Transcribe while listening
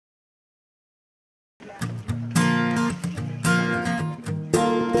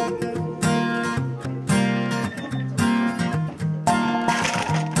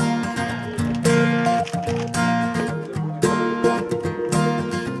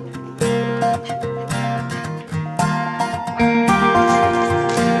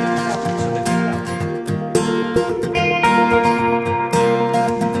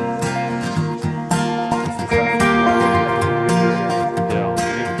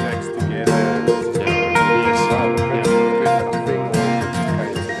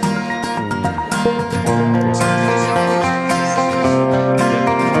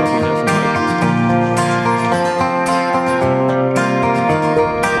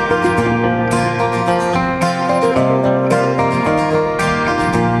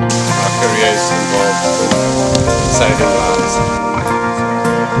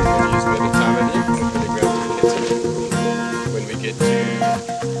When we get to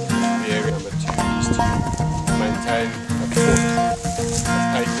the area number 2 is to maintain a foot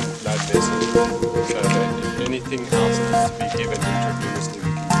patent blood vessel so that if anything else needs to be given intravenously,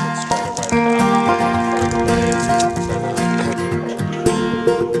 we can do it straight away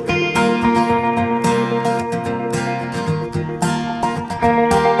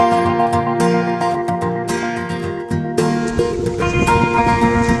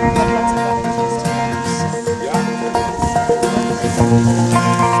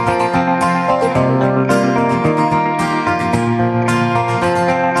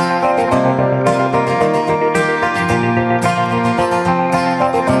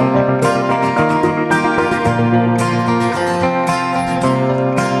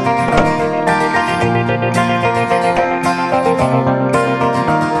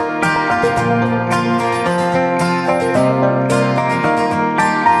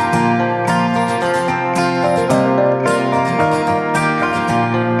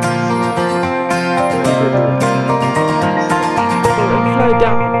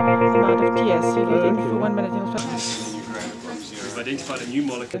identified a new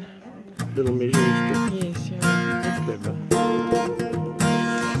molecule. Little measuring strip. Yes, yeah. That's clever.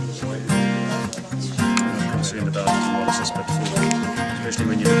 Concerned about hemolysis, but especially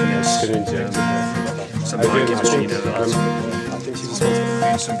when you're looking at some biochemistry, I think she's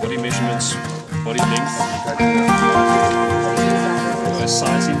responsible. some body measurements, body length,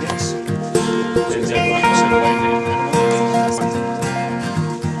 size index, some weight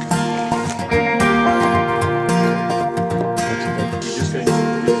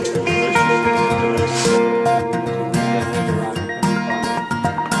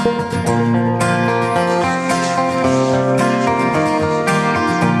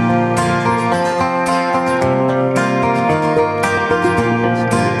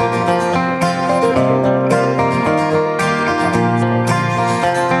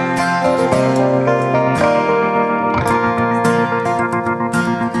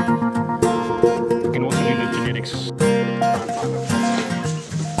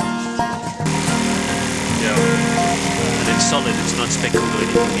in solid, it's not speckled or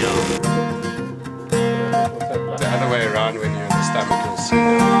anything, yeah. The other way around, when you're in the stomach, you'll see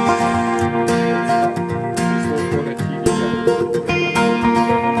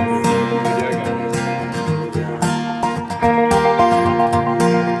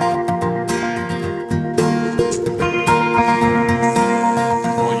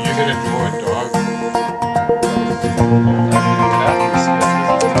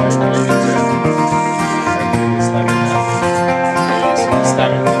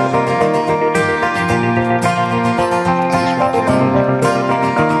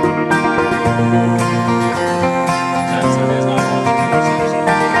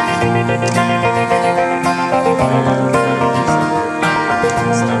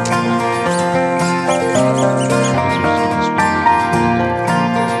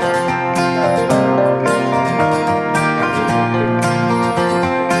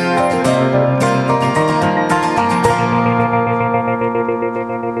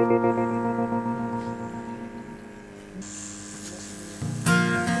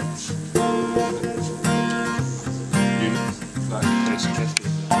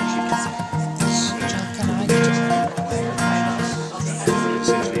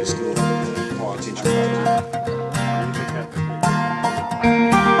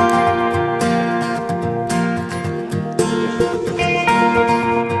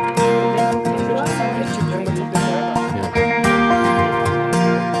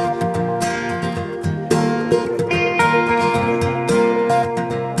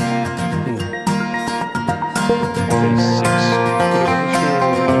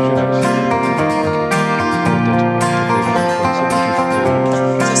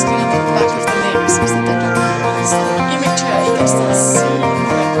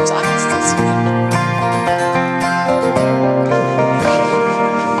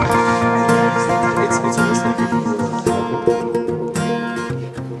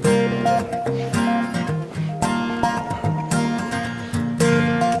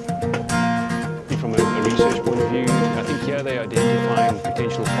a research point of view, I think here they're identifying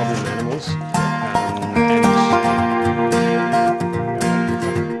potential problem animals, and